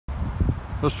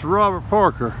Mr. Robert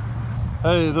Parker.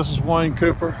 Hey, this is Wayne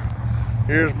Cooper.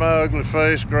 Here's my ugly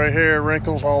face, gray hair,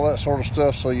 wrinkles, all that sort of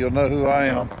stuff, so you'll know who I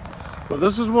am. But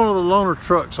this is one of the loaner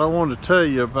trucks I wanted to tell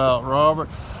you about, Robert.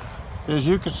 As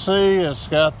you can see, it's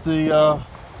got the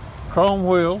chrome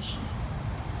wheels,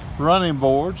 running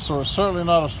boards, so it's certainly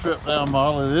not a stripped down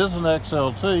model. It is an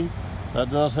XLT.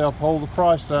 That does help hold the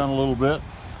price down a little bit.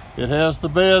 It has the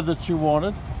bed that you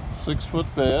wanted, 6-foot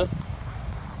bed.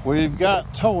 We've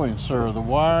got towing, sir. The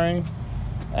wiring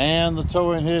and the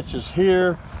towing hitch is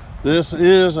here. This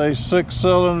is a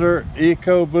 6-cylinder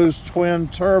EcoBoost twin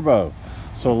turbo.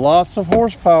 So lots of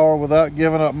horsepower without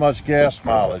giving up much gas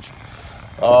mileage.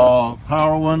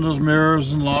 Power windows,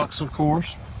 mirrors, and locks, of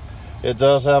course. It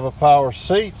does have a power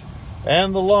seat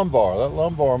and the lumbar. That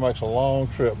lumbar makes a long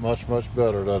trip much, much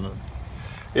better, doesn't it?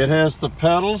 It has the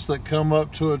pedals that come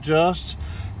up to adjust.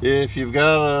 If you've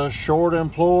got a short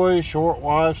employee, short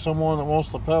wife, someone that wants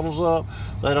the pedals up,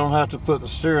 they don't have to put the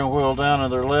steering wheel down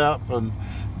in their lap and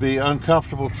be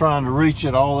uncomfortable trying to reach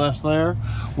it. All that's there.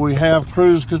 We have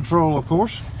cruise control, of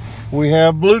course. We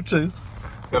have Bluetooth.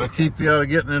 Got to keep you out of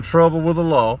getting in trouble with the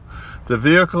law. The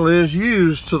vehicle is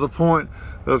used to the point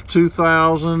of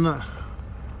 2,000,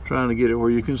 trying to get it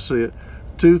where you can see it,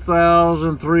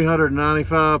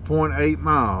 2,395.8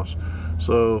 miles.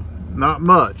 So not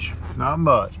much. Not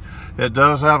much. It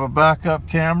does have a backup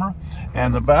camera,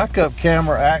 and the backup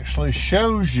camera actually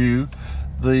shows you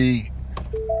the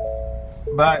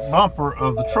back bumper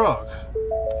of the truck.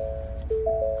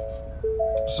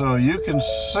 So you can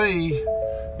see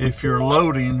if you're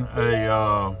loading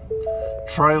a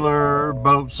trailer,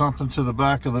 boat, something to the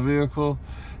back of the vehicle,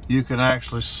 you can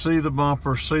actually see the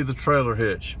bumper, see the trailer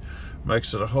hitch.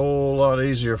 Makes it a whole lot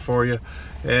easier for you.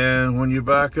 And when you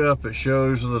back up, it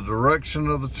shows the direction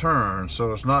of the turn.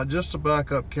 So it's not just a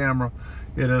backup camera,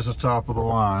 it is a top of the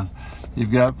line.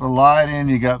 You've got the lighting,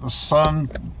 you got the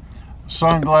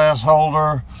sunglass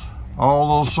holder,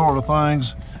 all those sort of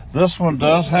things. This one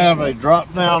does have a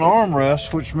drop down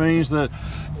armrest, which means that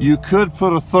you could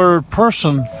put a third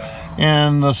person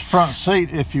in this front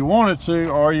seat if you wanted to,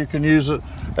 or you can use it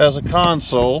as a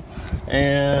console.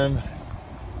 And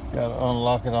gotta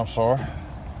unlock it, I'm sorry.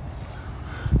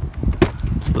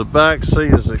 The back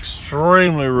seat is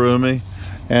extremely roomy,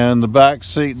 and the back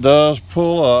seat does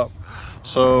pull up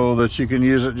so that you can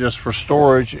use it just for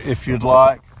storage if you'd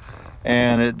like.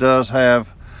 And it does have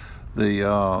the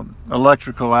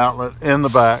electrical outlet in the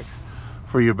back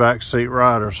for your back seat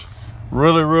riders.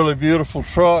 Really, really beautiful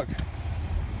truck.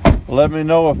 Let me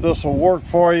know if this will work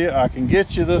for you. I can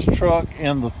get you this truck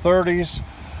in the 30s.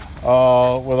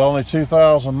 With only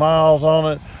 2,000 miles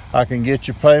on it. I can get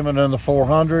you payment in the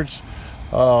 400s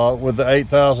with the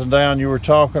 8,000 down you were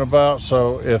talking about.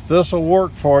 So if this will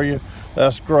work for you,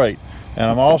 that's great. And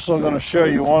I'm also going to show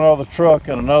you one other truck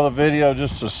in another video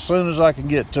just as soon as I can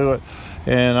get to it.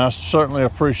 And I certainly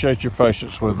appreciate your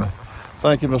patience with me.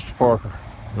 Thank you, Mr. Parker.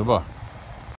 Goodbye.